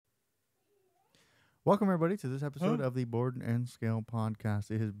Welcome, everybody, to this episode of the Board and Scale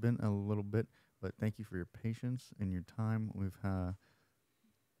podcast. It has been a little bit, but thank you for your patience and your time. We've had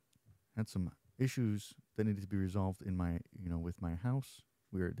some issues that needed to be resolved in my, with my house.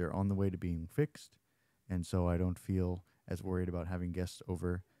 They're on the way to being fixed, and so I don't feel as worried about having guests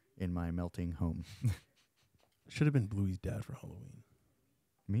over in my melting home. Should have been Bluey's dad for Halloween.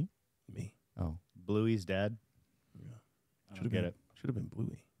 Me? Me. Oh, Bluey's dad? Yeah. I don't get it. Should have been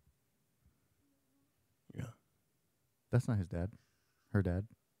Bluey. Yeah. that's not his dad. Her dad.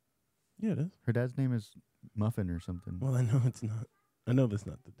 Yeah, it is. Her dad's name is Muffin or something. Well, I know it's not. I know that's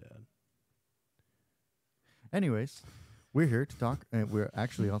not the dad. Anyways, we're here to talk. We're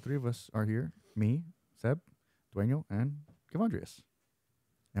actually, all three of us are here. Me, Seb, dwayniel, and Kevs.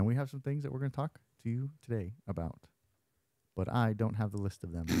 And we have some things that we're going to talk to you today about. But I don't have the list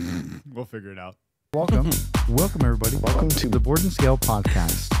of them. We'll figure it out. Welcome, everybody. Welcome to the Board and Scale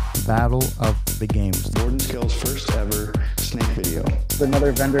podcast, Battle of the Games. Board and Scale's first ever snake video.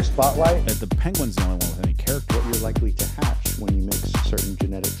 Another vendor spotlight. The penguin's the only one with any character. What you're likely to hatch when you mix certain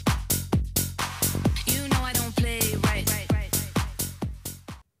genetics. You know I don't play right.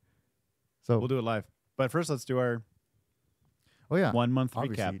 So We'll do it live. But first, let's do our oh yeah, 1 month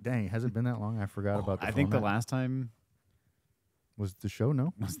obviously. recap. Dang, has it been that long? I forgot about the I think the format. last time was the show.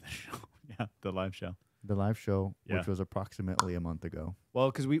 No, was the show. Yeah, the live show. the live show, Yeah. which was approximately a month ago.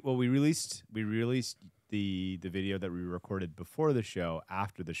 Well, because we released the video that we recorded before the show,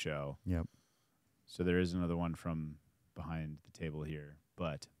 after the show. Yep. So there is another one from behind the table here.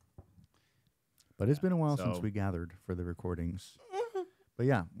 But It's been a while since So- we gathered for the recordings. But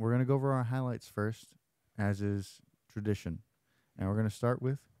yeah, we're gonna go over our highlights first, as is tradition, and we're gonna start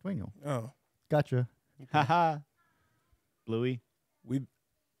with Dwayniel. Oh, Gotcha. haha, Bluey.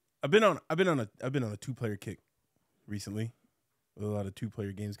 I've been on a 2-player kick recently, with a lot of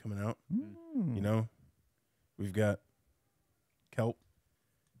 2-player games coming out. Mm. You know, we've got Kelp,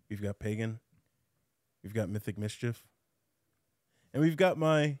 we've got Pagan, we've got Mythic Mischief, and we've got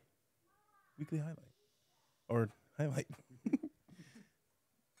my weekly highlight.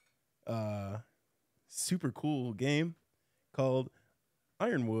 Super cool game called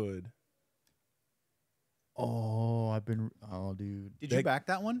Ironwood. Oh, dude. Did That- you back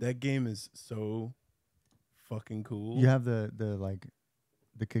that one? That game is so fucking cool. You have the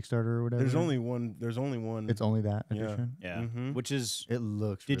Kickstarter or whatever. There's only one. It's only that Yeah. edition. Yeah. Mhm. Which is It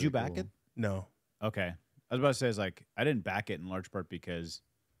looks. Did really you back cool. it? No. okay. I was about to say, I didn't back it in large part because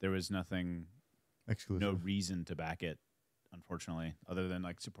there was nothing, Exclusive. no reason to back it, unfortunately, other than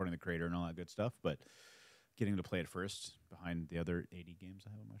supporting the creator and all that good stuff. But getting to play it first behind the other 80 games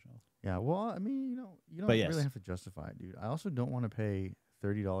I have on my shelf. Yeah. Well, I mean, you don't But yes. really have to justify it, dude. I also don't want to pay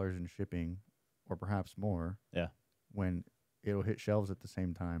 $30 in shipping, or perhaps more. Yeah. When it'll hit shelves at the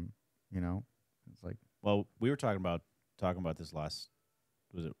same time, it's like. Well, we were talking about this was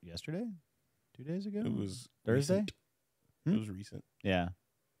it yesterday? 2 days ago? It was Thursday? recent. Hmm? It was recent. Yeah.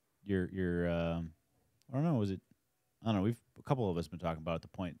 Your I don't know, was it? I don't know. A couple of us been talking about the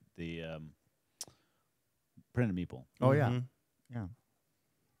printed meeple. Oh yeah. Mhm. Yeah.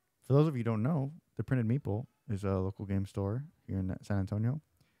 For those of you who don't know, the Printed Meeple is a local game store here in San Antonio.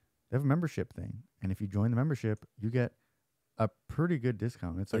 They have a membership thing, and if you join the membership, you get a pretty good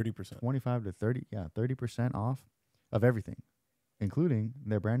discount. It's like 30%. 25 to 30% off of everything, including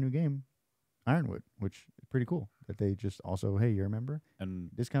their brand new game, Ironwood, which is pretty cool. That they just also, hey, you're a member,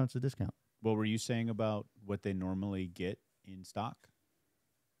 And discount's a discount. what were you saying about what they normally get in stock?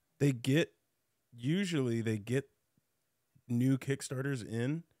 Usually they get new Kickstarters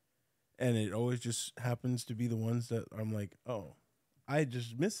in, and it always just happens to be the ones that I'm like, oh, I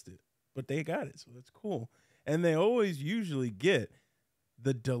just missed it, but they got it, so that's cool. And they always usually get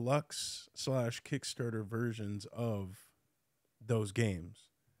the deluxe / Kickstarter versions of those games.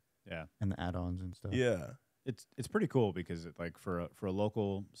 Yeah. And the add-ons and stuff. Yeah. It's pretty cool because for a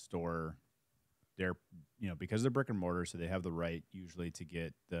local store, they're because they're brick and mortar, so they have the right usually to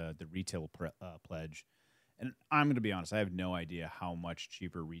get the retail pledge. And I'm going to be honest, I have no idea how much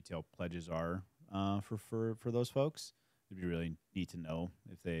cheaper retail pledges are for those folks. It'd be really neat to know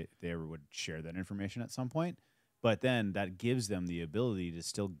if they ever would share that information at some point. But then that gives them the ability to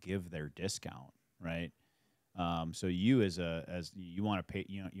still give their discount, right? So you as you want to pay,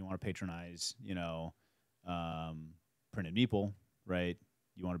 you want to patronize, Printed Meeple, right?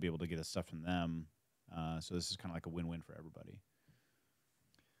 You want to be able to get the stuff from them. So this is kind of like a win-win for everybody.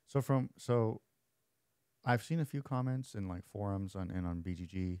 So I've seen a few comments in like forums and on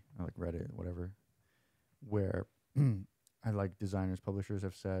BGG or like Reddit, whatever, where I like designers, publishers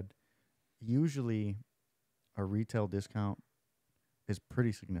have said usually a retail discount is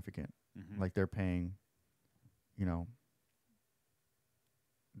pretty significant. Mhm. Like they're paying, you know,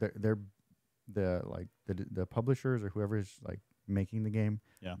 they're the publishers or whoever is like making the game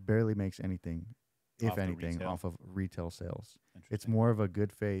Yeah. barely makes anything, if Off the anything, retail. off of retail sales. It's Interesting. more of a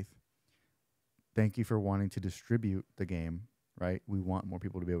good faith. Thank you for wanting to distribute the game, right? We want more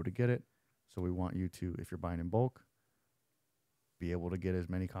people to be able to get it. So we want you to, if you're buying in bulk, be able to get as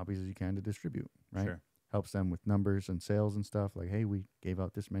many copies as you can to distribute, right? Sure. Helps them with numbers and sales and stuff. Like, hey, we gave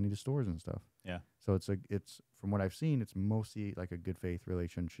out this many to stores and stuff. Yeah. So it's from what I've seen, it's mostly like a good faith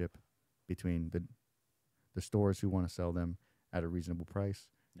relationship between the stores who want to sell them at a reasonable price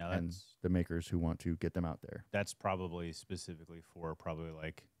Now and that's the makers who want to get them out there. that's probably specifically for probably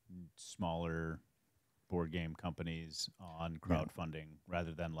like smaller board game companies on crowdfunding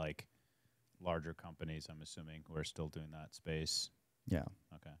rather than like larger companies, I'm assuming, who are still doing that space. Yeah.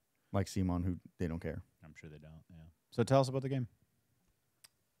 Okay. Like Simon, who they don't care. I'm sure they don't. Yeah. So tell us about the game.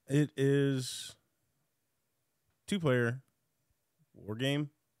 It is 2-player war game.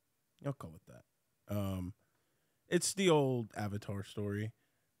 I'll call it that. It's the old Avatar story.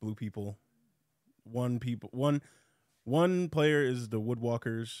 Blue people. One player is the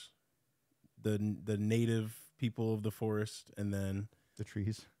woodwalkers, the native people of the forest, and then The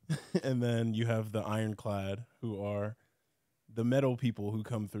trees. and then you have the ironclad, who are the metal people who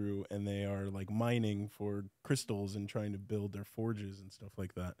come through, and they are like mining for crystals and trying to build their forges and stuff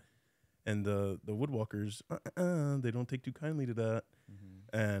like that. And the woodwalkers, they don't take too kindly to that.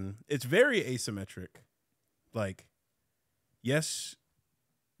 Mm-hmm. And it's very asymmetric. Like, yes,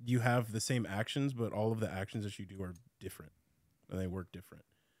 you have the same actions, but all of the actions that you do are different, and they work different.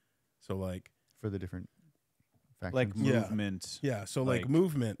 So, like, For the different factions. Like Yeah. movement. yeah, so like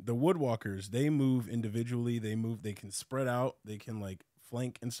movement, the woodwalkers, they move individually. They can spread out. They can like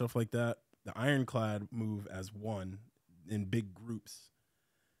flank and stuff like that. The ironclad move as one in big groups,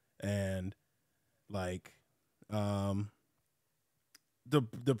 and like, the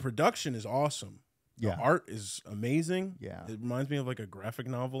production is awesome. Yeah. The art is amazing. Yeah. It reminds me of like a graphic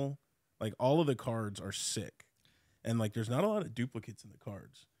novel. Like all of the cards are sick, and like there's not a lot of duplicates in the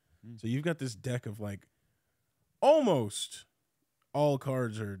cards. So you've got this deck of like almost all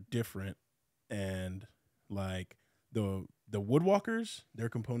cards are different, and like the woodwalkers, their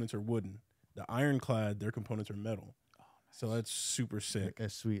components are wooden. The ironclad, their components are metal. So that's super sick. A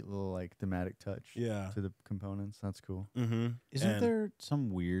sweet little like thematic touch Yeah. to the components. That's cool. Mm-hmm. Isn't there some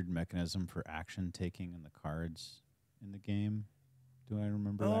weird mechanism for action taking in the cards in the game? Do I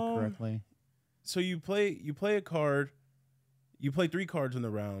remember that correctly? So you play a card. You play 3 cards in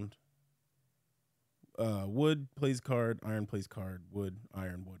the round. Wood plays card, iron plays card, wood,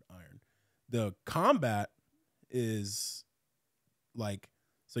 iron, wood, iron. The combat is like,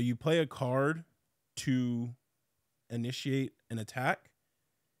 so you play a card to initiate an attack.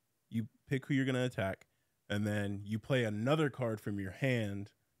 You pick who you're going to attack, and then you play another card from your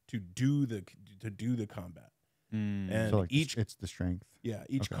hand to do the combat. And So like each it's the strength.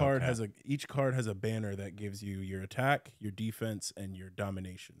 each Okay. card has a banner that gives you your attack, your defense, and your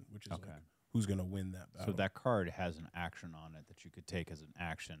domination, which is Okay. like who's going to win that battle. So that card has an action on it that you could take as an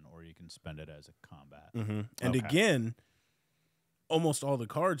action, or you can spend it as a combat. And Okay. again, almost all the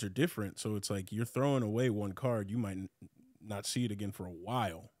cards are different. So it's like you're throwing away one card, you might not see it again for a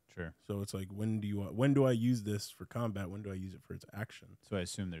while. Sure. So it's like, when do I use this for combat? When do I use it for its action? So I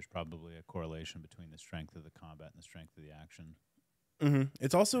assume there's probably a correlation between the strength of the combat and the strength of the action.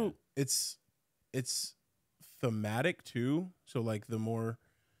 It's also it's thematic too. So like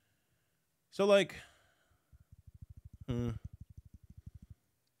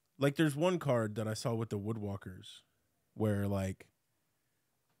like there's one card that I saw with the woodwalkers where like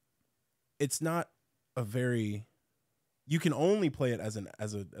it's not a very, you can only play it as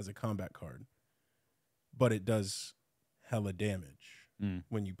a combat card, but it does hella damage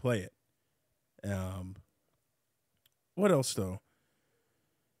when you play it. What else though?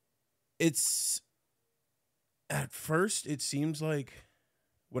 It's at first it seems like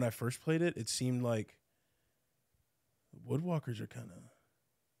when I first played it, it seemed like woodwalkers are kind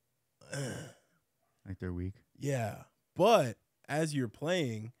of Like they're weak. yeah, but as you're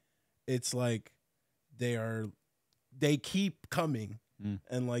playing, it's like they keep coming,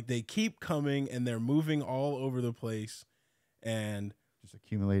 and like they keep coming, and they're moving all over the place, and Just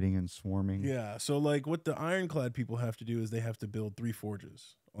accumulating and swarming. yeah. So like what the ironclad people have to do is they have to build 3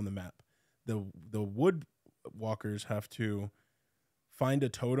 forges on the map. The wood walkers have to find a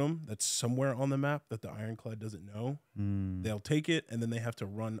totem that's somewhere on the map that the ironclad doesn't know. They'll take it, and then they have to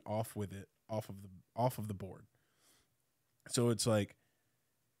run off with it off of the board. So it's like,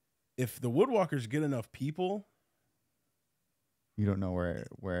 if the woodwalkers get enough people, You don't know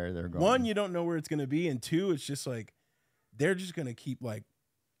where they're going. One, you don't know where it's gonna be, and two, it's just like they're just gonna keep like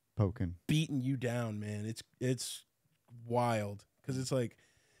poking. beating you down, man. It's wild because it's like,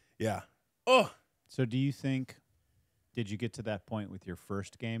 yeah. Oh, So do you think, did you get to that point with your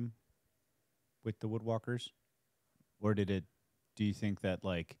first game with the Woodwalkers? Or do you think that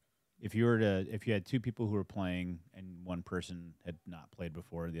like, if you had two people who were playing and one person had not played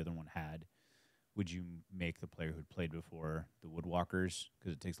before, the other one had, would you make the player who'd played before the Woodwalkers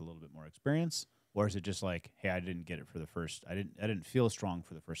because it takes a little bit more experience? Or is it just like, hey, I didn't get it for the first, I didn't feel strong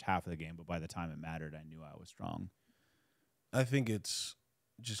for the first half of the game, but by the time it mattered, I knew I was strong. I think it's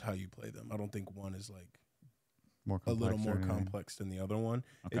just how you play them. I don't think one is like More a little complex or more anything. complex than the other one.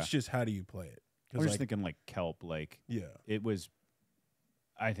 Okay. It's just how do you play it? I was Like, just thinking like kelp, like yeah, it was,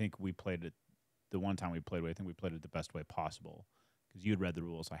 I think we played it, the one time we played it, I think we played it the best way possible because you had read the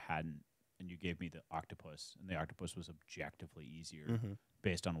rules, I hadn't, and you gave me the octopus, and the octopus was objectively easier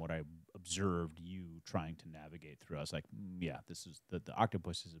based on what I observed you trying to navigate through. I was like, yeah, this is, the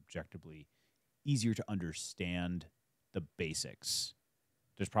octopus is objectively easier to understand the basics.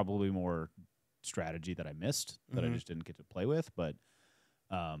 There's probably more strategy that I missed that I just didn't get to play with, but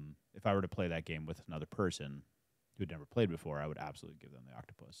if I were to play that game with another person who had never played before, I would absolutely give them the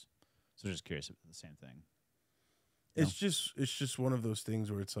octopus. So just curious if it's the same thing. it's just one of those things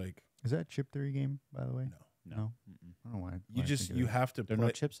where it's like Is that a chip theory game, by the way? No. No? Mm-mm. I don't know why. you have to There are play.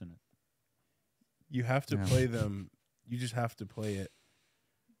 no chips in it. You have to Yeah. play them. You just have to play it.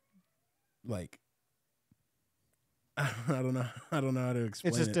 Like I don't know. I don't know how to explain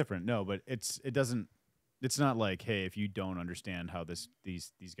It's just it. different. No, but it doesn't. It's not like, hey, if you don't understand how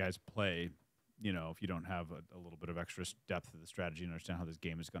these guys play, you know, if you don't have a little bit of extra depth of the strategy and understand how this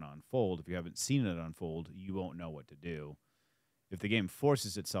game is going to unfold, if you haven't seen it unfold, you won't know what to do. If the game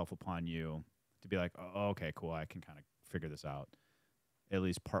forces itself upon you to be like, oh, okay, cool, I can kind of figure this out, at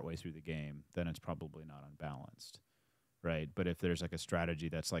least partway through the game, then it's probably not unbalanced, right? But if there's like a strategy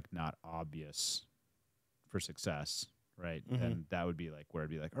that's like not obvious for success, right, then that would be like where it'd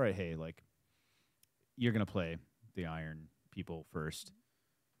be like, all right, hey, like you're going to play the iron people first.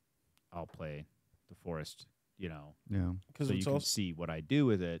 I'll play the forest, you know, Yeah. Because so you it's can also see what I do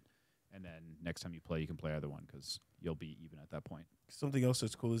with it. And then next time you play, you can play either one because you'll be even at that point. something else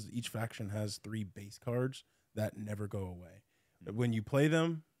that's cool is each faction has 3 base cards that never go away. When you play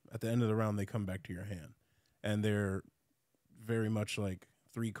them, at the end of the round, they come back to your hand. And they're very much like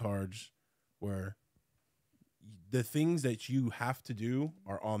 3 cards where the things that you have to do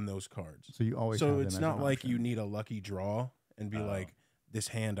are on those cards. So you always. So have them it's as not an like option. you need a lucky draw and be Oh. like, this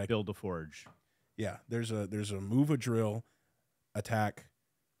hand I Build a forge. yeah. There's a move a drill, attack,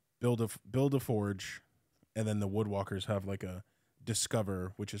 build a forge, and then the woodwalkers have like a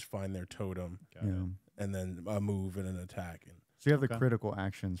discover, which is find their totem, Got Yeah. it. and then a move and an attack. And So you have the Okay. critical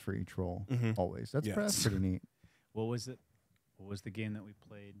actions for each roll always. That's, Yes. that's pretty neat. What was it? What was the game that we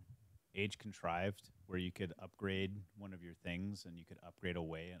played? Age Contrived, where you could upgrade one of your things and you could upgrade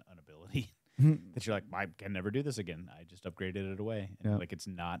away an ability that you're like, I can never do this again. I just upgraded it away. And Yeah. like it's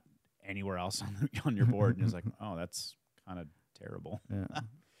not anywhere else on your board. And it's like, oh, that's kind of terrible. Yeah.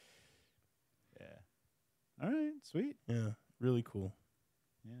 Yeah. All right. Sweet. yeah, really cool.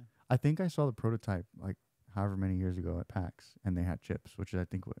 Yeah. I think I saw the prototype like however many years ago at PAX, and they had chips, which is I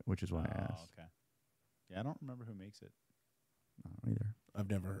think which is why I asked. Okay. Yeah, I don't remember who makes it. I don't either. I've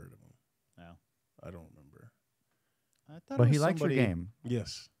never heard of them. No. I don't remember. I thought But it he was likes your somebody- game.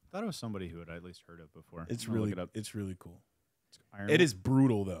 Yes, I thought it was somebody who had at least heard of before. it's I'm gonna really look it up. it's really cool. It's Iron It is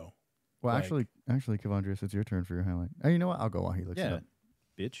brutal though. Well, Like- actually, Kevandrius, it's your turn for your highlight. Oh, you know what? I'll go while he looks it Yeah. up.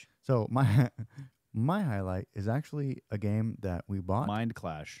 Bitch. So my my highlight is actually a game that we bought. Mind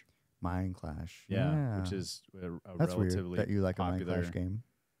Clash. Mind Clash. Yeah. Which is a That's relatively weird that you like popular a Mind Clash game.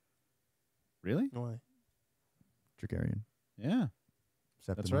 Really? Why? Dracarian. Yeah.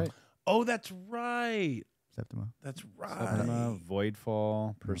 Septima. That's right. Oh, that's right. Septima. That's right. Septima,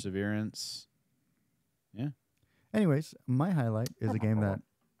 Voidfall, Perseverance. Yeah. Anyways, my highlight is a game that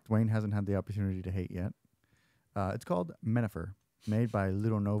Dwayne hasn't had the opportunity to hate yet. It's called Menifer, made by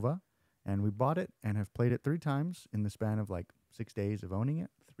Little Nova, and we bought it and have played it 3 times in the span of like 6 days of owning it,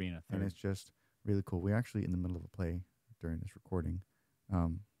 3 and a and third. it's just really cool. We're actually in the middle of a play during this recording,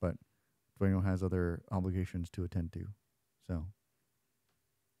 but Dwayne has other obligations to attend to, so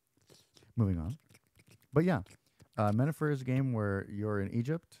moving on. But yeah, Menifer is a game where you're in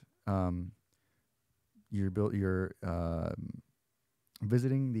Egypt. You're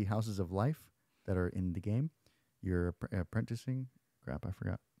visiting the houses of life that are in the game. You're apprenticing. Crap, I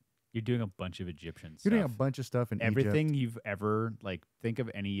forgot. You're doing a bunch of Egyptian stuff. You're doing a bunch of stuff in Everything Egypt. you've ever like. Think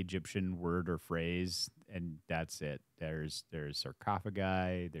of any Egyptian word or phrase, and that's it. There's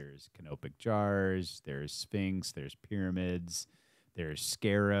sarcophagi, there's canopic jars, there's sphinx, there's pyramids, there's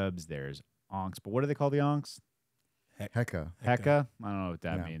scarabs, there's onks. But what do they call the onks? Heka. Heka. I don't know what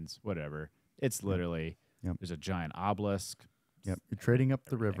that Yeah. means. Whatever. It's literally Yep. there's a giant obelisk. Yep. You're trading up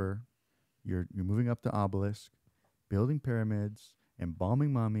the Everything. river. You're moving up the obelisk, building pyramids,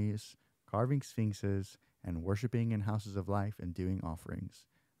 embalming mummies, carving sphinxes, and worshiping in houses of life and doing offerings.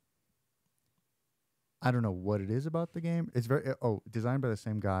 I don't know what it is about the game. It's very designed by the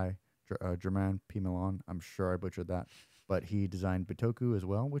same guy, Germain P. Milan. I'm sure I butchered that, but he designed Bitoku as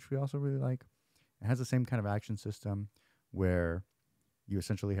well, which we also really like. It has the same kind of action system where you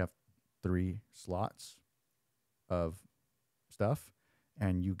essentially have 3 slots of stuff,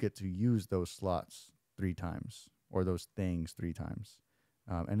 and you get to use those slots 3 times, or those things 3 times.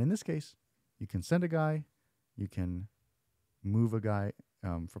 And in this case, you can send a guy, you can move a guy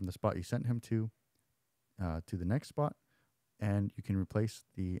from the spot you sent him to the next spot, and you can replace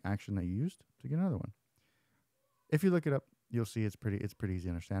the action that you used to get another one. If you look it up, you'll see it's pretty easy to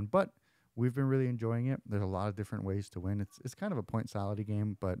understand. But we've been really enjoying it. There's a lot of different ways to win. It's kind of a point salad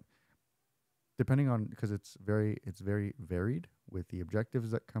game, but depending on, because it's very varied with the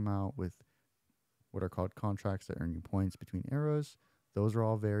objectives that come out, with what are called contracts that earn you points between eras. Those are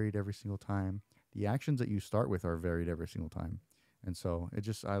all varied every single time. The actions that you start with are varied every single time. And so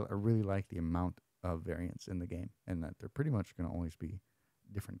I really like the amount of variance in the game, and that they're pretty much going to always be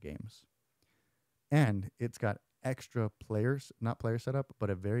different games. And it's got extra players, not player setup, but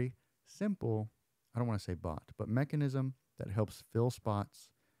a very simple, I don't want to say bot, but mechanism that helps fill spots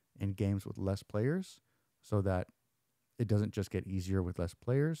in games with less players, so that it doesn't just get easier with less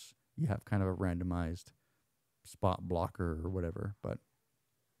players. You have kind of a randomized spot blocker or whatever. But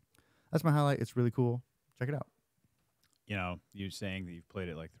that's my highlight. It's really cool. Check it out. You know, you saying that you've played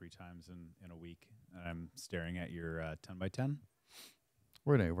it like 3 times in a week, and I'm staring at your 10 by 10.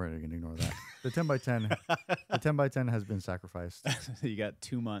 We're gonna ignore that. The 10 by 10, the 10 by 10 has been sacrificed. You got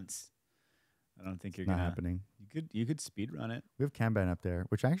 2 months. I don't think It's you're not gonna. happening. You could speed run it. We have Kanban up there,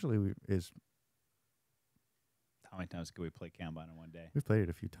 which actually is, How many times could we play Kanban in one day? we've played it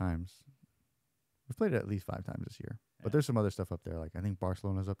a few times. We've played it at least 5 times this year. Yeah. But there's some other stuff up there. Like I think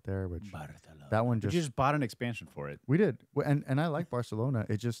Barcelona's up there, which Barcelona. that one You just just bought an expansion for it. we did. And I like Barcelona.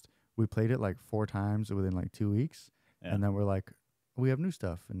 It just, we played it like 4 times within like 2 weeks. Yeah. And then we're like, we have new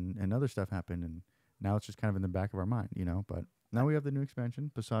stuff and other stuff happened. And now it's just kind of in the back of our mind, you know. But now we have the new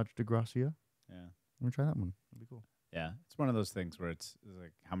expansion, Passage de Gracia. Yeah. I'm going to try that one. It'll be cool. Yeah, it's one of those things where it's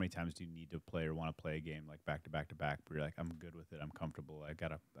like, how many times do you need to play or want to play a game like back to back to back? But you're like, I'm good with it. I'm comfortable. I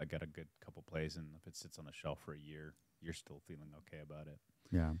got a good couple plays, and if it sits on the shelf for a year, you're still feeling okay about it.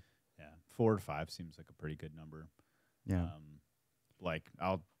 Yeah. Yeah, 4 to 5 seems like a pretty good number. Yeah. My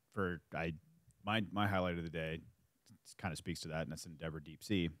highlight of the day kind of speaks to that, and that's Endeavor Deep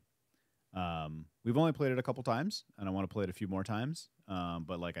Sea. We've only played it a couple times, and I want to play it a few more times.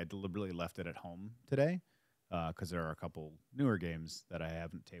 But like I deliberately left it at home today because there are a couple newer games that I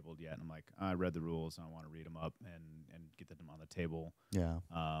haven't tabled yet. And I'm like, I read the rules, and I want to read them up and get them on the table. Yeah.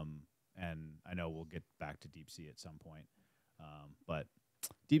 And I know we'll get back to Deep Sea at some point. But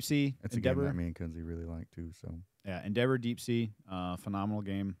Deep Sea, It's Endeavor. a game that me and Kenzie really like too. So Yeah, Endeavor Deep Sea, phenomenal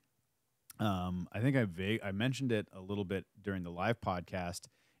game. I think I mentioned it a little bit during the live podcast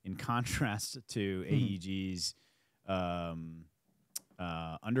in contrast to AEG's Undergrove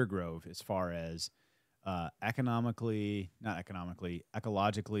as far as ecologically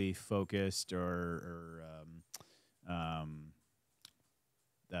focused or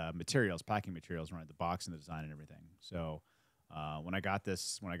materials, packing materials, right? The box and the design and everything. So when I got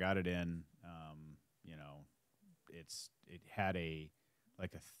it in, it had a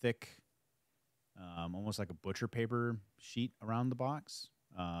thick, almost like a butcher paper sheet around the box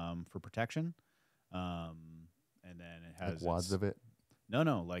for protection, and then it has like wads of it.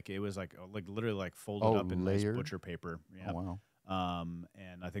 No, like it was like literally like folded up in nice layered? butcher paper. Yeah. Oh wow.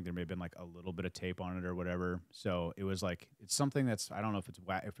 And I think there may have been like a little bit of tape on it or whatever. So it was like, it's something that's, I don't know if I can't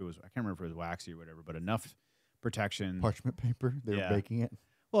remember if it was waxy or whatever, but enough protection. Parchment paper. They were baking it.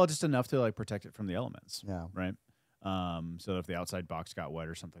 Well, just enough to like protect it from the elements. Yeah. Right. So if the outside box got wet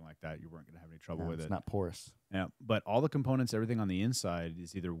or something like that, you weren't going to have any trouble with it's it. not porous. Yeah. But all the components, everything on the inside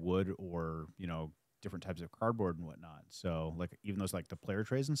is either wood or, different types of cardboard and whatnot. So like even those like the player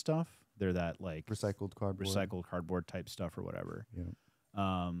trays and stuff, they're that like Recycled cardboard type stuff or whatever.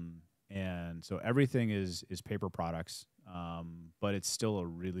 Yeah. And so everything is paper products, but it's still a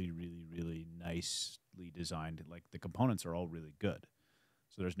really, really, really nicely designed. Like the components are all really good.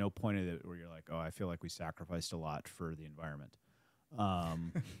 So there's no point in it where you're like, oh, I feel like we sacrificed a lot for the environment.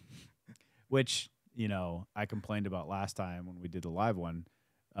 Which, you know, I complained about last time when we did the live one.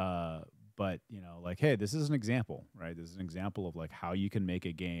 But, you know, like, hey, this is an example, right? This is an example of like how you can make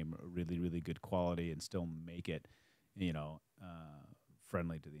a game really, really good quality and still make it, you know,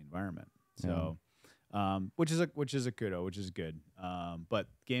 friendly to the environment. So, which is a kudo, which is good. But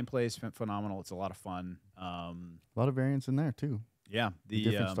gameplay is phenomenal. It's a lot of fun. A lot of variants in there too. Yeah, the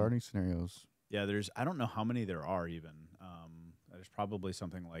Different starting scenarios. Yeah, I don't know how many there are even. There's probably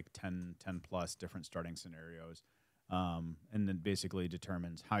something like 10 plus different starting scenarios. And then basically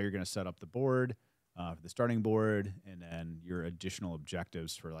determines how you're going to set up the board, the starting board, and then your additional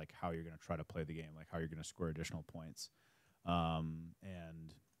objectives for like how you're going to try to play the game, like how you're going to score additional points.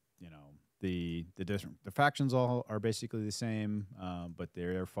 And you know, the factions all are basically the same, but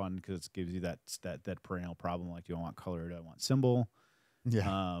they're fun because it gives you that perennial problem, like, do I want color, do I want symbol?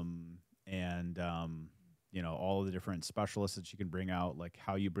 Yeah. You know, all of the different specialists that you can bring out, like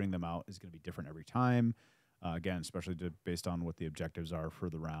how you bring them out is going to be different every time. Again, especially based on what the objectives are for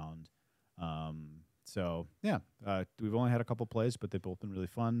the round. So yeah, we've only had a couple plays, but they've both been really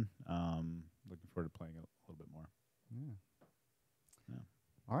fun. Looking forward to playing it a little bit more. Yeah.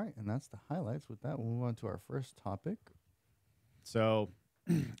 All right, and that's the highlights. With that, we'll move on to our first topic. So,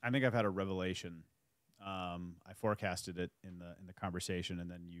 I think I've had a revelation. I forecasted it in the conversation, and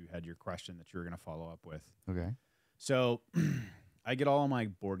then you had your question that you were going to follow up with. Okay. So, I get all of my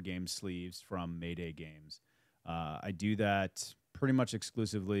board game sleeves from Mayday Games. I do that pretty much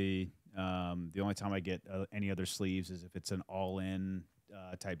exclusively. The only time I get any other sleeves is if it's an all-in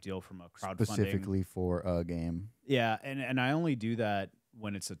type deal from a crowdfunding. Specifically for a game. Yeah, and I only do that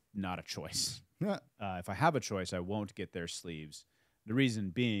when it's not a choice. Yeah. If I have a choice, I won't get their sleeves. The reason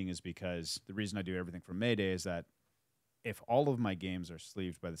being is because the reason I do everything from Mayday is that if all of my games are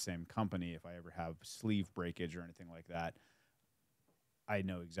sleeved by the same company, if I ever have sleeve breakage or anything like that, I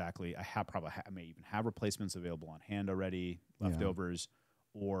know exactly. I may even have replacements available on hand already, leftovers,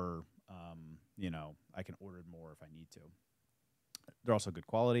 or you know, I can order more if I need to. They're also good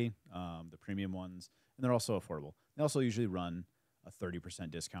quality, the premium ones, and they're also affordable. They also usually run a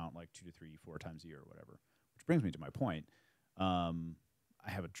 30% discount, like 2 to 3, 4 times a year or whatever. Which brings me to my point. I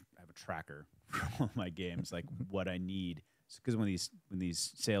have a tracker for all of my games, like what I need, because when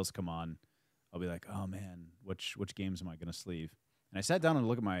these sales come on, I'll be like, oh man, which games am I going to sleeve? And I sat down and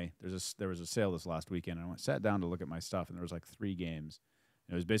look at there was a sale this last weekend, and I sat down to look at my stuff, and there was like 3 games.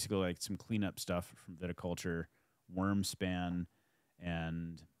 And it was basically like some cleanup stuff from Viticulture, Wormspan,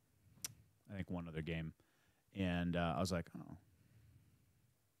 and I think one other game. And I was like, oh,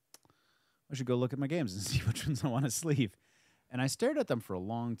 I should go look at my games and see which ones I want to sleeve. And I stared at them for a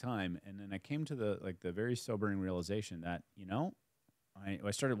long time, and then I came to the very sobering realization that, you know,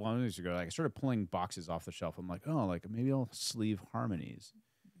 I started long years ago. Like I started pulling boxes off the shelf. I'm like, oh, like maybe I'll sleeve Harmonies,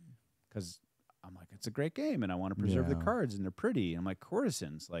 because I'm like, it's a great game, and I want to preserve the cards, and they're pretty. And I'm like,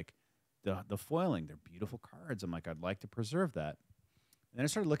 Courtesans, like the foiling, they're beautiful cards. I'm like, I'd like to preserve that. And then I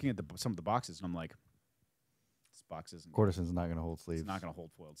started looking at some of the boxes, and I'm like, this box isn't. Courtesan's not going to hold sleeves. It's not going to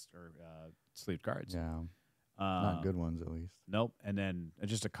hold foiled or sleeved cards. Yeah. Not good ones, at least. Nope. And then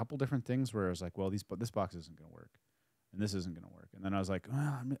just a couple different things where I was like, well, this box isn't going to work, and this isn't going to work. And then I was like,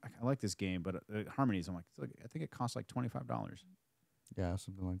 well, I like this game, but Harmonies, I'm like, I think it costs like $25. Yeah,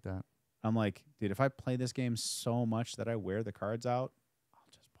 something like that. I'm like, dude, if I play this game so much that I wear the cards out, I'll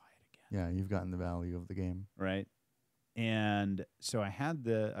just buy it again. Yeah, you've gotten the value of the game. Right. And so I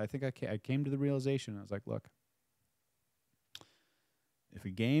came to the realization. I was like, look, if a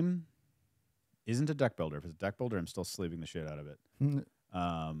game isn't a deck builder, if it's a deck builder, I'm still sleeving the shit out of it.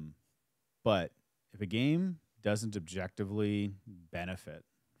 But if a game doesn't objectively benefit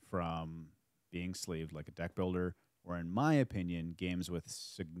from being sleeved like a deck builder, or in my opinion, games with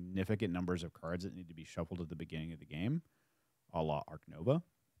significant numbers of cards that need to be shuffled at the beginning of the game, a la Arc Nova,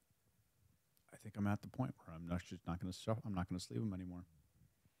 I think I'm at the point where I'm not going to sleeve them anymore.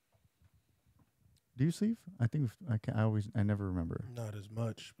 Do you sleeve? I think I never remember. Not as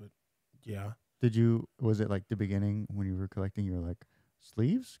much, but yeah. Was it like the beginning when you were collecting, you were like,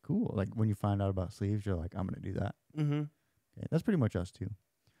 sleeves? Cool. Like when you find out about sleeves, you're like, I'm going to do that. Mm-hmm. Okay, that's pretty much us too.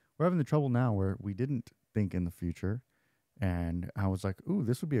 We're having the trouble now where we didn't think in the future. And I was like, ooh,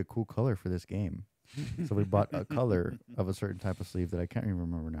 this would be a cool color for this game. So we bought a color of a certain type of sleeve that I can't even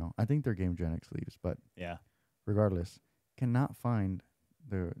remember now. I think they're Game Genic sleeves, but yeah, regardless, cannot find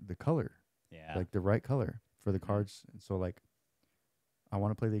the color. Yeah. Like the right color for the cards. And so like, I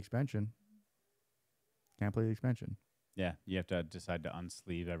want to play the expansion. Can't play the expansion. Yeah, you have to decide to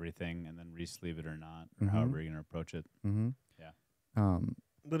unsleeve everything and then re-sleeve it or not, or however you're going to approach it. Mm-hmm. Yeah.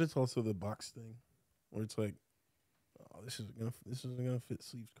 But it's also the box thing, where it's like, oh, this isn't gonna fit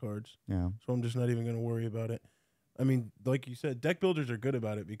sleeved cards, Yeah. so I'm just not even gonna worry about it. I mean, like you said, deck builders are good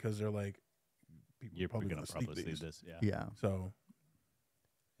about it because they're like, people You're are probably going gonna to probably sleeve sleeve these. this. Yeah. Yeah. So,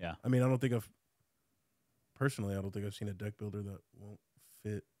 Yeah. I mean, I don't think I've seen a deck builder that won't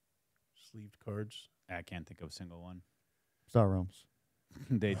fit sleeved cards. I can't think of a single one. Star Realms.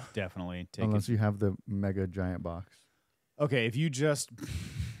 They definitely take Unless you have the mega giant box. Okay, if you just,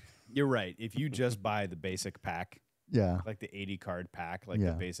 you're right. If you just buy the basic pack, Yeah. like the 80 card pack, like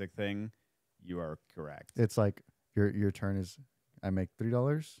Yeah. the basic thing, you are correct. It's like your turn is, I make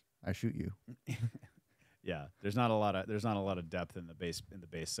 $3, I shoot you. Yeah, there's not a lot of depth in the base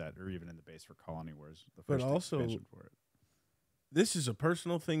set, or even in the base for Colony Wars. The But first also- expansion for it. This is a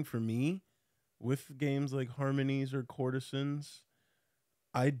personal thing for me with games like Harmonies or Courtesans.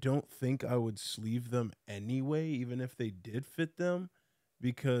 I don't think I would sleeve them anyway, even if they did fit them,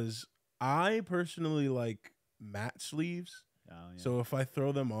 because I personally like matte sleeves. Oh, yeah. So if I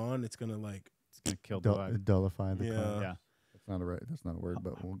throw them on, it's gonna like, it's gonna kill the vibe. Dullify the Yeah. card. Yeah. That's not a word,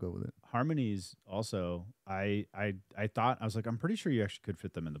 but we'll go with it. Harmonies also, I thought, I was like, I'm pretty sure you actually could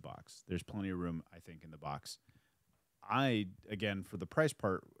fit them in the box. There's plenty of room, I think, in the box. Again, for the price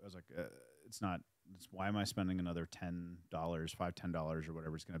part, I was like, why am I spending another $10, $10 or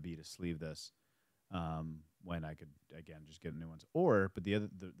whatever it's going to be to sleeve this, when I could, again, just get new ones. But the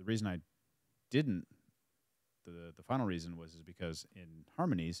reason I didn't, the final reason was because in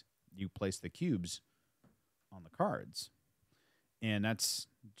Harmonies, you place the cubes on the cards. And that's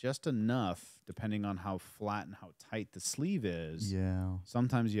just enough, depending on how flat and how tight the sleeve is. Yeah.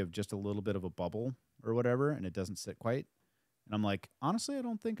 Sometimes you have just a little bit of a bubble or whatever, and it doesn't sit quite. And I'm like, honestly, I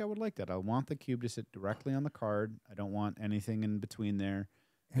don't think I would like that. I want the cube to sit directly on the card. I don't want anything in between there.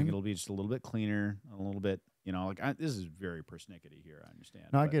 I think And- it'll be just a little bit cleaner, a little bit, this is very persnickety here, I understand.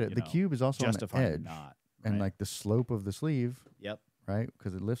 No, I but, get it. The cube is also on the justifying edge. not. And right? like the slope of the sleeve, Yep. right?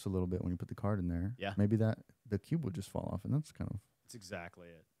 Because it lifts a little bit when you put the card in there. Yeah. Maybe the cube will just fall off, and that's kind of. That's exactly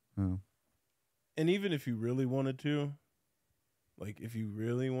it. Oh. and even if you really wanted to, like if you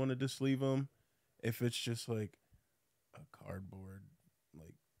really wanted to sleeve them, if it's just like a cardboard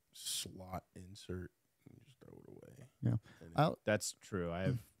like slot insert, you just throw it away. Yeah. And I'll, That's true.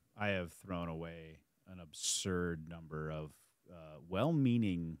 I have thrown away an absurd number of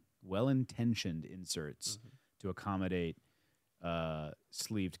well-meaning, well-intentioned inserts to accommodate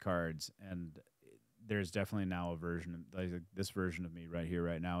sleeved cards, and there's definitely now a version like this version of me right here,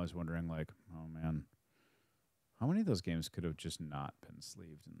 right now, is wondering like, oh man, how many of those games could have just not been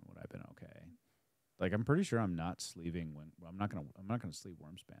sleeved and would I have been okay? Like I'm pretty sure I'm not sleeving I'm not gonna sleeve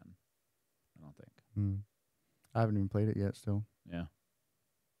Wormspan. I don't think. I haven't even played it yet. Still, Yeah.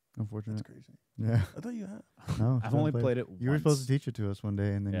 unfortunate. that's crazy. Yeah. I thought you had. No, I've still only haven't played it You were supposed once. to teach it to us one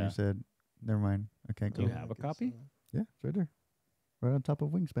day, and then Yeah. you said, "Never mind, I can't Do go." you have a copy? Yeah, it's right there, right on top of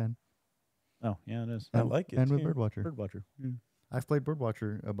Wingspan. Oh yeah, it is. I like it, And with too. Birdwatcher. Birdwatcher. I've played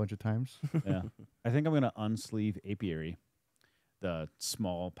Birdwatcher a bunch of times. Yeah. I think I'm going to unsleeve Apiary, the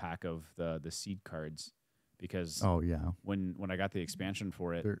small pack of the seed cards, because Oh yeah, when I got the expansion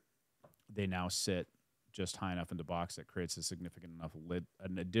for it, They're- they now sit just high enough in the box that creates a significant enough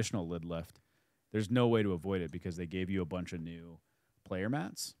an additional lid lift. There's no way to avoid it because they gave you a bunch of new player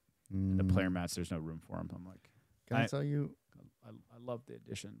mats. And the player mats, there's no room for them. I'm like, Can I tell you? I love the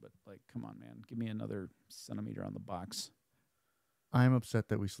addition, but like, come on, man, give me another centimeter on the box. I'm upset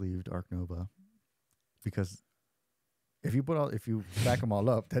that we sleeved Arc Nova because if you stack them all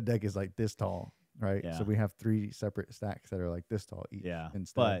up, that deck is like this tall, right? Yeah. So we have 3 separate stacks that are like this tall each. Yeah,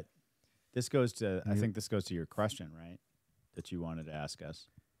 Instead. but this goes to, I You- think this goes to your question, right? That you wanted to ask us.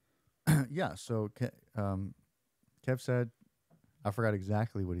 yeah. So Kev said, I forgot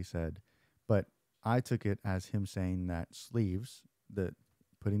exactly what he said, but I took it as him saying that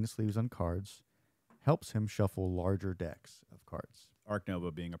putting the sleeves on cards helps him shuffle larger decks of cards. Arc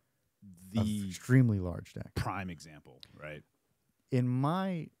Nova being An the extremely large deck. prime example, right? In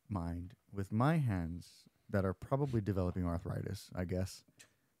my mind, with my hands that are probably developing arthritis, I guess,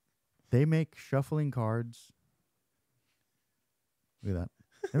 they make shuffling cards. Look at that.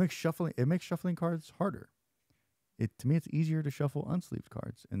 It makes shuffling cards harder. To me, it's easier to shuffle unsleeved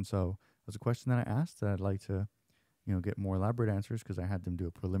cards. And so it was a question that I asked that I'd like to, get more elaborate answers because I had them do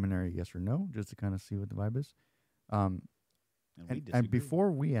a preliminary yes or no just to kind of see what the vibe is. And we And disagree.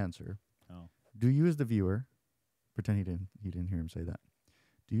 before we answer, Oh. do you as the viewer pretend he didn't hear him say that?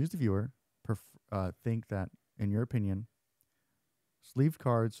 Do you as the viewer think that, in your opinion, sleeved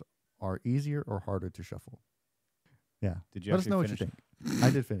cards are easier or harder to shuffle? Yeah. Did you Let us actually know what you finish? think. I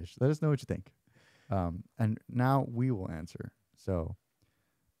did finish. Let us know what you think. And now we will answer. So,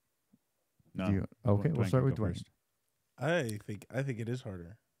 No. do you, okay, Dwayne we'll start can with go Dwayne. first. I think it is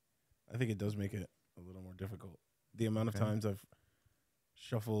harder. I think it does make it a little more difficult. The amount of Okay. times I've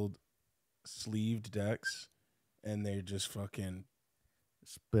shuffled sleeved decks and they just fucking.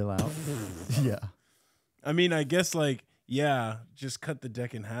 Spill out. Yeah. I mean, I guess like just cut the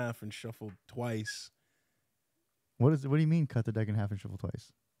deck in half and shuffle twice. What do you mean? Cut the deck in half and shuffle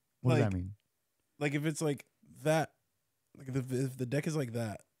twice. What does Like- that mean? Like if it's like that, like if the deck is like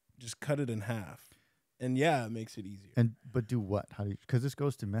that, just cut it in half, and it makes it easier. But do what? How do you? Because this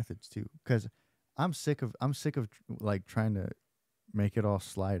goes to methods too. Because I'm sick of like trying to make it all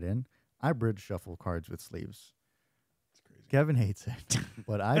slide in. I bridge shuffle cards with sleeves. It's crazy. Kevin hates it,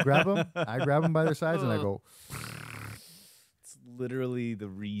 but I grab them. I grab them by their sides and I go. It's literally the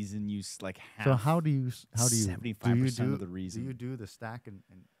reason you like half. So how do you 75% of the reason. Do you do the stack and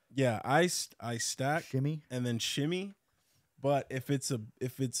Yeah, I stack shimmy? and then shimmy, but if it's a Do you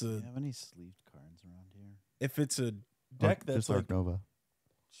have any sleeved cards around here? if it's a deck that's just like Arc Nova.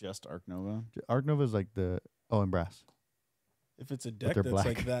 Just Arc Nova. Arc Nova is like the and brass. if it's a deck they're that's black.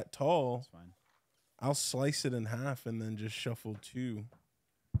 like that tall, That's fine. I'll slice it in half and then just shuffle two.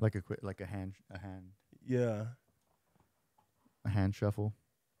 Like a hand Yeah, shuffle.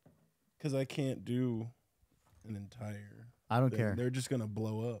 because I can't do an entire. I don't thing. care. They're just gonna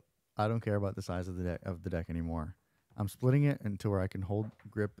blow up. I don't care about the size of the deck anymore. I'm splitting it into where I can hold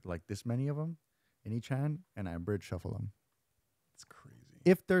grip like this many of them in each hand, and I bridge shuffle them. It's crazy.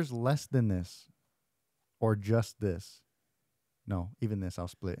 If there's less than this, or just this, no, even this, I'll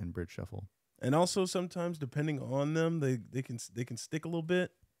split and bridge shuffle. And also sometimes, depending on them, they can stick a little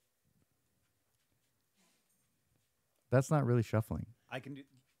bit. That's not really shuffling. I can do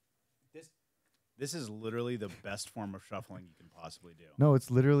this. This is literally the best form of shuffling you can possibly do. No, it's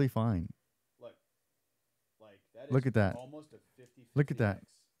literally fine. Look, like that is Look at that. almost a 50-50 Look at that. mix.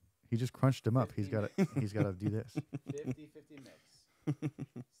 He just crunched them up. He's 50 got to. He's got to do this. 50-50 mix.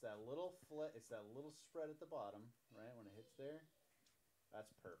 It's that little it's that little spread at the bottom, right? When it hits there,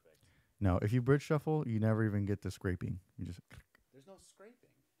 that's perfect. No, if you bridge shuffle, you never even get the scraping. You just. There's no scraping.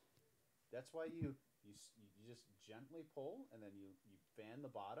 That's why you just gently pull and then you fan the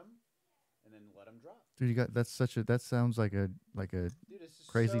bottom and then let them drop. Dude, you got that sounds like a Dude, this is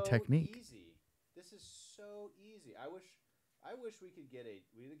Crazy so technique. Easy. This is so easy. I wish we could get a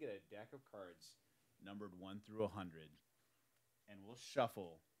deck of cards numbered 1 through 100, and we'll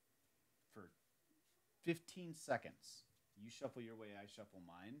shuffle for 15 seconds. You shuffle your way, I shuffle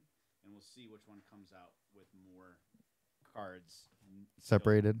mine, and we'll see which one comes out with more cards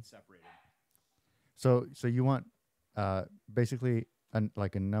Separated. Separated. So you want basically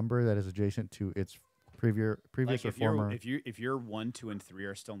like a number that is adjacent to its previous Like or if former if your 1, 2, and 3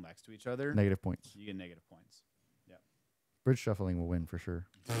 are still next to each other, negative points. you get negative points. Bridge shuffling will win for sure.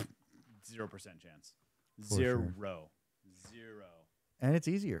 0% chance. For Zero. sure. Zero. And it's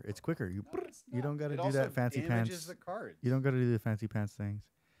easier. It's quicker. You don't got to do that fancy pants. The cards. You don't got to do the fancy pants things.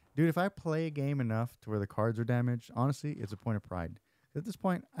 Dude, if I play a game enough to where the cards are damaged, honestly, it's a point of pride. At this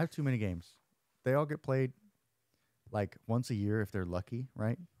point, I have too many games. They all get played like once a year if they're lucky,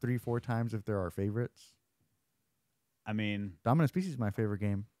 right? 3-4 times if they're our favorites. I mean, Dominant Species is my favorite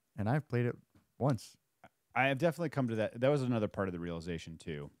game, and I've played it once. I have definitely come to that. That was another part of the realization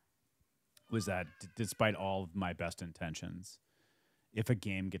too, was that despite all of my best intentions, if a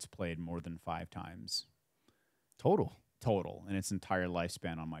game gets played more than 5 times Total in its entire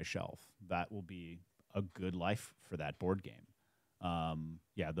lifespan on my shelf, that will be a good life for that board game.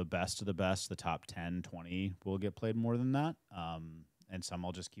 The best of the best, the top 10, 20 will get played more than that. And some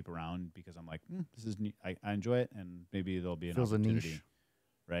I'll just keep around because I'm like, this is neat. I enjoy it, and maybe there'll be an Fills a opportunity. niche.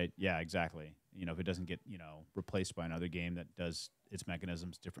 Right? Yeah, exactly. If it doesn't get, replaced by another game that does its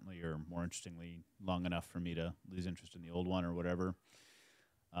mechanisms differently or more interestingly long enough for me to lose interest in the old one or whatever.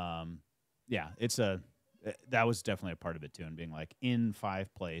 That was definitely a part of it too. And being like, in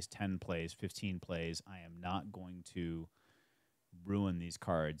 5 plays, 10 plays, 15 plays, I am not going to ruin these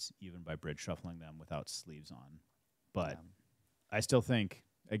cards even by bridge shuffling them without sleeves on. But I still think,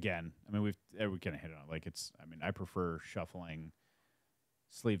 again, I mean, we kind of hit on it. Like I prefer shuffling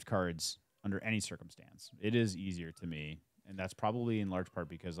sleeved cards under any circumstance. It is easier to me, and that's probably in large part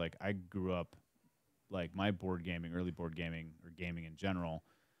because like I grew up, like my early board gaming or gaming in general,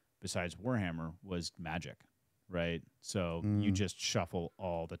 besides Warhammer, was Magic, right? So you just shuffle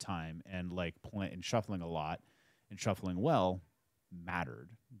all the time, and like and shuffling a lot and shuffling well mattered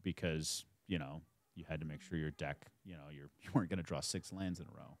because you had to make sure your deck, you weren't going to draw 6 lands in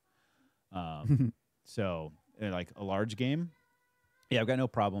a row. So like a large game. Yeah, I've got no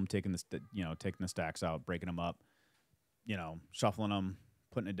problem taking the stacks out, breaking them up, shuffling them,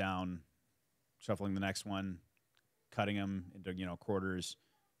 putting it down, shuffling the next one, cutting them into quarters,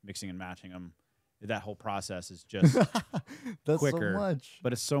 mixing and matching them. That whole process is just That's quicker, so much.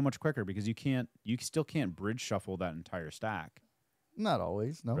 but it's so much quicker because you still can't bridge shuffle that entire stack. Not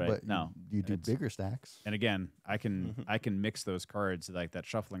always, no, Right, but no. you do It's- bigger stacks. And again, I can mix those cards like that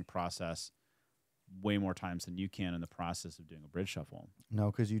shuffling process way more times than you can in the process of doing a bridge shuffle.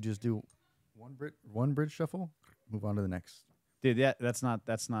 No, because you just do one bridge shuffle, move on to the next. Dude, that's not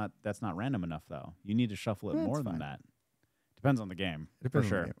random enough though. You need to shuffle it That's more than fine. that. Depends on the game. It depends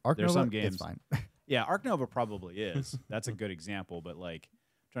for on the sure. game. Arc There's Nova, some games. it's fine. Yeah, Arc Nova probably is. That's a good example, but like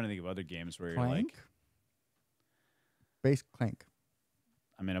I'm trying to think of other games where you're like, Clank? Base Clank.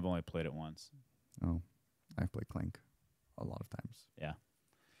 I mean, I've only played it once. Oh, I've played Clank a lot of times. Yeah.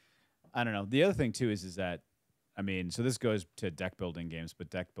 I don't know. The other thing too is that, I mean, so this goes to deck building games, but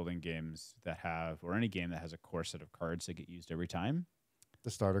deck building games that have, or any game that has a core set of cards that get used every time.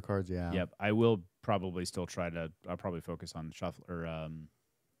 The starter cards, yeah. Yep. I will probably still I'll probably focus on shuffle or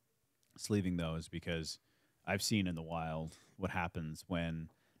sleeving those because I've seen in the wild what happens when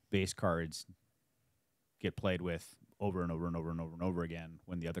base cards get played with over and over and over and over and over again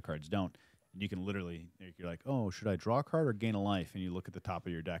when the other cards don't. And you can literally, you're like, oh, should I draw a card or gain a life? And you look at the top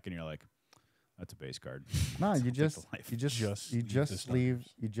of your deck and you're like, that's a base card. No, I'll you take just the life. you just Just you leave just the sleeve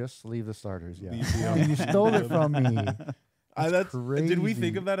starters. you just sleeve the starters. Yeah, Leave the And you stole it from me. Did we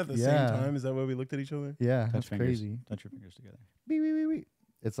think crazy. of that at the Yeah. same time? Is that why we looked at each other? Yeah, Touch that's fingers. crazy. Touch your fingers together. Beep, beep, beep, beep.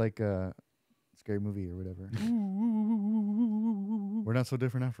 It's like a scary movie or whatever. We're not so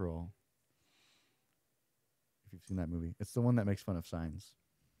different after all. If you've seen that movie, it's the one that makes fun of signs.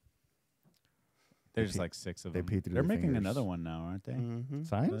 There's pee- like 6 of they them. pee through They're their making fingers. another one now, aren't they? Mm-hmm.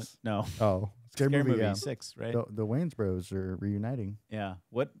 Signs? No. Oh, scary, movie. Yeah, 6, right? the Wayans Bros are reuniting. Yeah.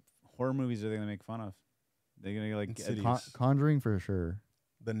 What horror movies are they going to make fun of? They're going to like Insidious. Conjuring for sure.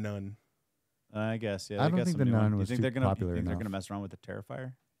 The Nun. I guess, yeah. I they don't got think some The new one. Nun Do you was think too they're gonna, popular you think they're enough. going to mess around with the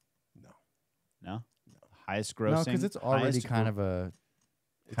Terrifier? No. No? Highest grossing? No, because it's already highest kind of a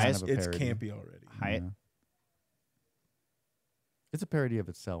Highest- kind of a It's parody. campy already. High- Yeah. It's a parody of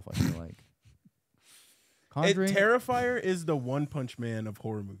itself, I feel like. Conjuring, Terrifier is the One Punch Man of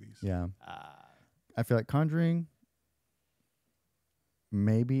horror movies. yeah. I feel like Conjuring,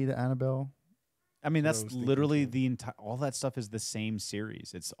 maybe the Annabelle. I mean, That's that's what I was thinking literally too. the entire. All that stuff is the same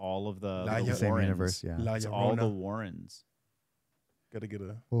series. It's all of the, Like the the same Warrens. universe, yeah. La It's all the Llorona. Warrens. Gotta get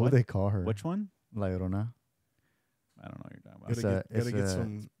a. What would they call her? Which one? La Llorona. I don't know what you're talking about. It's Gotta a- get, gotta get it's a-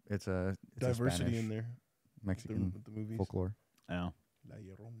 some It's a diversity Spanish, in there Mexican with the movies. folklore. Oh. La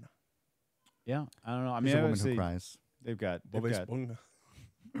Llorona. Yeah, I don't know. I She's mean, a woman obviously, who cries. they've got Bob Esponja.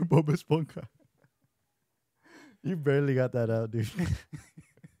 Bob Esponja. You barely got that out, dude.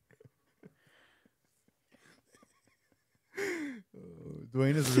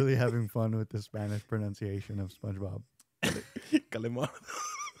 Dwayne is really having fun with the Spanish pronunciation of SpongeBob. Calamar.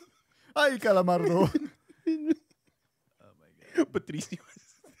 Ay, calamardo. Patricio.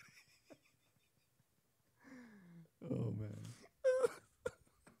 Oh, man.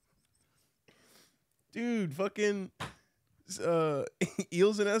 Dude, fucking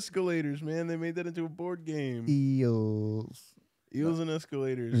Eels and Escalators, man. They made that into a board game. Eels. Eels and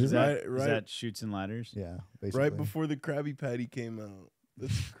Escalators. Is is that, right, is right, that Shoots and Ladders? Yeah, basically. right before the Krabby Patty came out.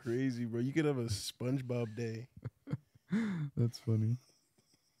 That's crazy, bro. You could have a SpongeBob day. That's funny.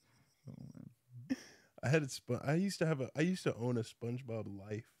 I had it. I used to own a SpongeBob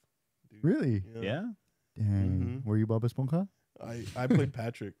life. Dude. Really? Yeah. Dang. Mhm. Were you Bob Esponja? I played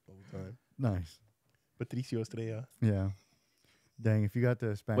Patrick all the time. Nice. Patricio Estrella. Yeah. Dang, if you got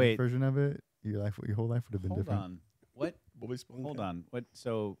the Spanish Wait. version of it, your whole life would have been Hold different. on. What? Bob Esponja. Hold on. What?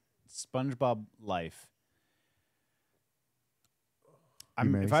 So, SpongeBob Life.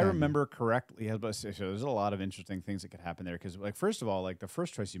 Mary If I Sandy. remember correctly, I was about to say, so there's a lot of interesting things that could happen there. Because, like, first of all, like the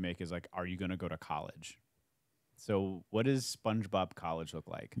first choice you make is like, are you going to go to college? So, what does SpongeBob College look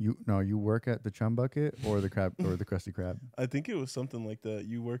like? You work at the Chum Bucket or the crab or the Krusty Krab. I think it was something like that.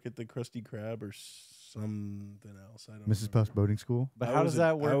 You work at the Krusty Krab or something else. I don't. Mrs. Puff's boating school. But I how was does a- that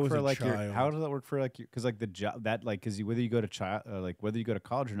I work was for a like your? child. How does that work for like your? Because like the job that like because whether you go to like whether you go to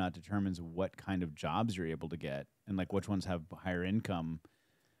college or not determines what kind of jobs you're able to get and like which ones have higher income.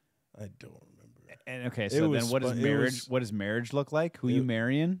 I don't remember. And okay, It so then was what does Spo- it marriage? was- What does marriage look like? Who you it-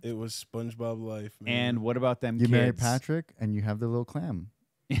 marrying? It was SpongeBob life, man. And what about them You kids? marry Patrick and you have the little clam.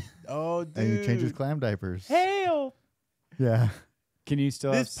 oh, dude, And you change his clam diapers. Hell, Yeah. can you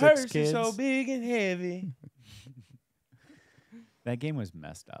still have this 6 purse kids? is so big and heavy. That game was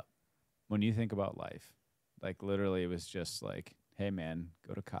messed up. When you think about life, like literally, it was just like, hey man,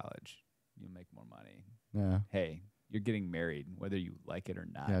 go to college, you'll make more money. Yeah. Hey, You're getting married, whether you like it or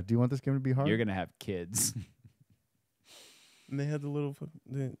not. Yeah. Do you want this game to be hard? You're gonna have kids. And they had the little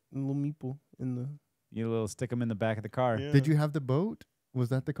meeple in the You stick them in the back of the car. Yeah. Did you have the boat? Was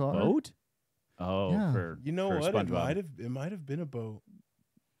that the car? Boat? Oh, Yeah. for You know for what? SpongeBob. It might have been a boat.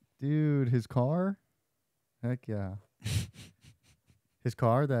 Dude, his car? Heck yeah. His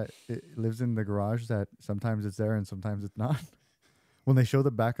car that it lives in the garage that sometimes it's there and sometimes it's not. When they show the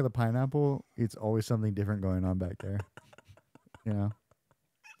back of the pineapple, it's always something different going on back there. You know?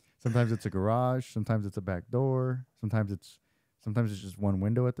 Sometimes it's a garage, sometimes it's a back door, sometimes it's just one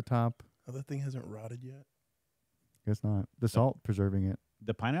window at the top. Oh, that thing hasn't rotted yet. Guess not. The salt preserving it.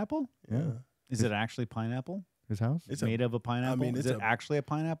 The pineapple? Yeah. Is it actually pineapple? His house? It's Made of a pineapple? mean, Is it's it a- actually a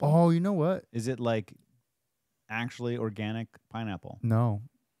pineapple? Oh, you know what? Is it like actually organic pineapple? No.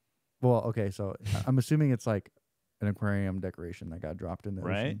 Well, okay, so I'm assuming it's like an aquarium decoration that got dropped in the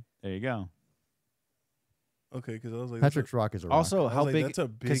Right? ocean. There you go. Okay, because I was like, Patrick's rock is a rock. Also, I was how like, big? that's a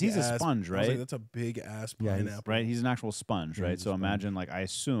big Because he's a ass- sponge, I was like, right? that's a big ass Yeah, he's- pineapple. Right? He's an actual sponge, Yeah, right? he's a So sponge. imagine, like, I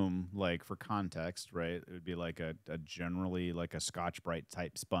assume, like, for context, right, it would be like a generally like a Scotch-Brite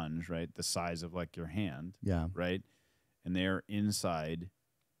type sponge, right? The size of like your hand, Yeah. right? And they're inside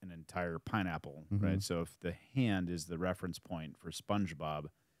an entire pineapple, Mhm. right? So if the hand is the reference point for SpongeBob,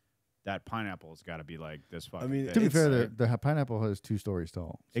 that pineapple has got to be like this fucking mean, big, To be It's- fair, right? the pineapple is 2 stories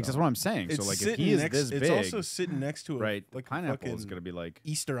tall. That's so- what I'm saying. It's So like if sitting he is next, this big, it's also sitting next to a right, like pineapple a is going to be like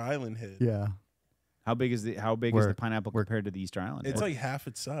Easter Island head. Yeah. how big is the Where- the pineapple where- compared to the Easter Island? It's head? like half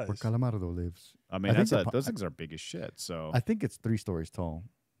its size. Where Calamardo lives. I mean I think that's the those things are big as shit. So I think it's 3 stories tall.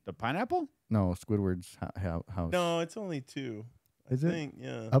 the pineapple? No, Squidward's house. No, it's only 2. Is I it? think,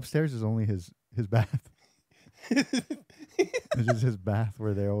 yeah. Upstairs is only his bath. It's just his bath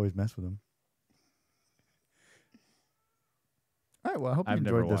where they always mess with him. All right, well, I hope you I've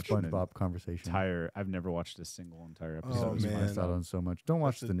never enjoyed this watched an SpongeBob conversation. I've never watched a single entire episode. Oh, of You man. missed out on so much. Don't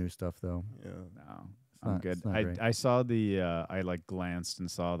watch That's the new stuff though. yeah. No, It's I'm not- good. it's not great. I saw the I like glanced and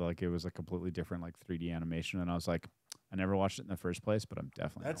saw that, like it was a completely different like 3D animation, and I was like, I never watched it in the first place, but I'm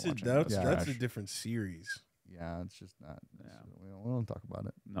definitely That's gonna a watch that's, it. Yeah. that's a trash. different series. Yeah, it's just not. Yeah. We don't talk about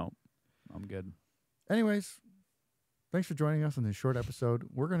it. No, I'm good. Anyways, thanks for joining us on this short episode.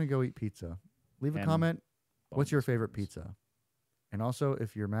 We're gonna go eat pizza. Leave a And comment. What's your boneless favorite ones. pizza? And also,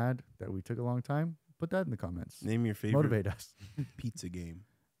 if you're mad that we took a long time, put that in the comments. Name your favorite Motivate us. pizza game.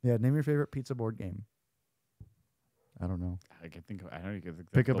 Yeah, name your favorite pizza board game. I don't know. I can think. I don't even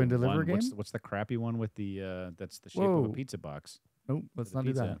think Pick the up and deliver one- game? What's the crappy one with the that's the shape of Whoa. a pizza box? Nope, let's with not the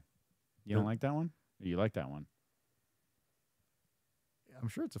do pizza. that. You don't The- like that one? Or you like that one? I'm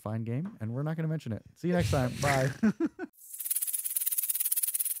sure it's a fine game, and we're not going to mention it. See you next time. Bye.